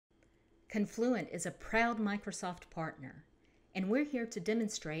Confluent is a proud Microsoft partner, and we're here to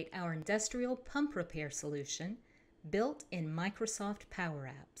demonstrate our industrial pump repair solution built in Microsoft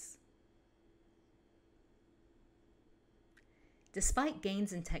PowerApps. Despite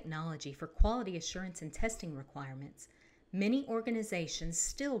gains in technology for quality assurance and testing requirements, many organizations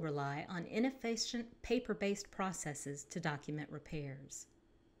still rely on inefficient paper-based processes to document repairs.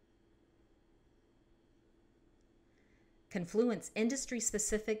 Confluent's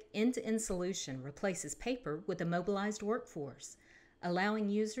industry-specific end-to-end solution replaces paper with a mobilized workforce, allowing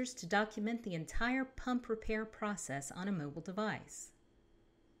users to document the entire pump repair process on a mobile device.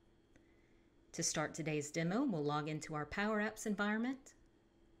 To start today's demo, we'll log into our PowerApps environment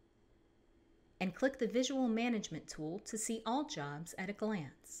and click the Visual Management tool to see all jobs at a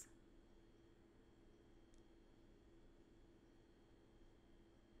glance.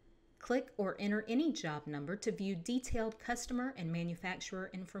 Click or enter any job number to view detailed customer and manufacturer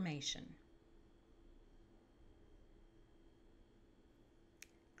information.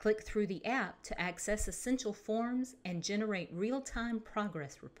 Click through the app to access essential forms and generate real-time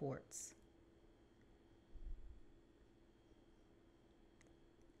progress reports.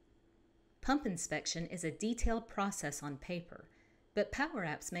 Pump inspection is a detailed process on paper, but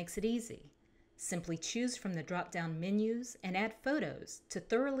PowerApps makes it easy. Simply choose from the drop-down menus and add photos to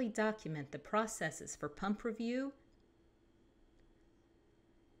thoroughly document the processes for pump review,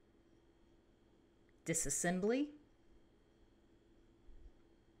 disassembly,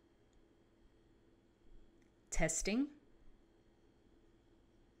 testing,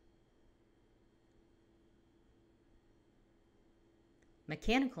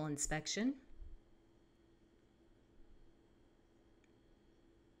 mechanical inspection,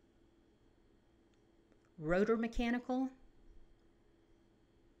 rotor mechanical,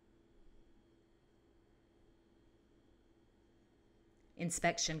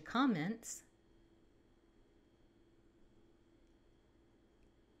 inspection comments,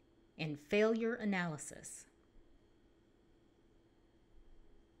 and failure analysis.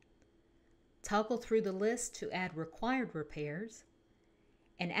 Toggle through the list to add required repairs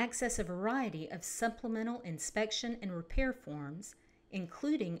and access a variety of supplemental inspection and repair forms,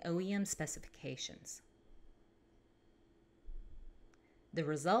 including OEM specifications. The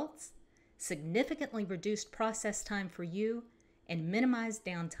results? Significantly reduced process time for you and minimized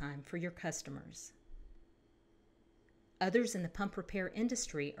downtime for your customers. Others in the pump repair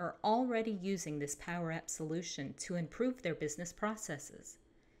industry are already using this PowerApp solution to improve their business processes.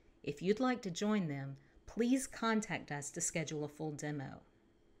 If you'd like to join them, please contact us to schedule a full demo.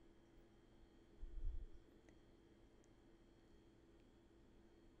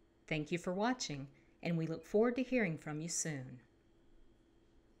 Thank you for watching, and we look forward to hearing from you soon.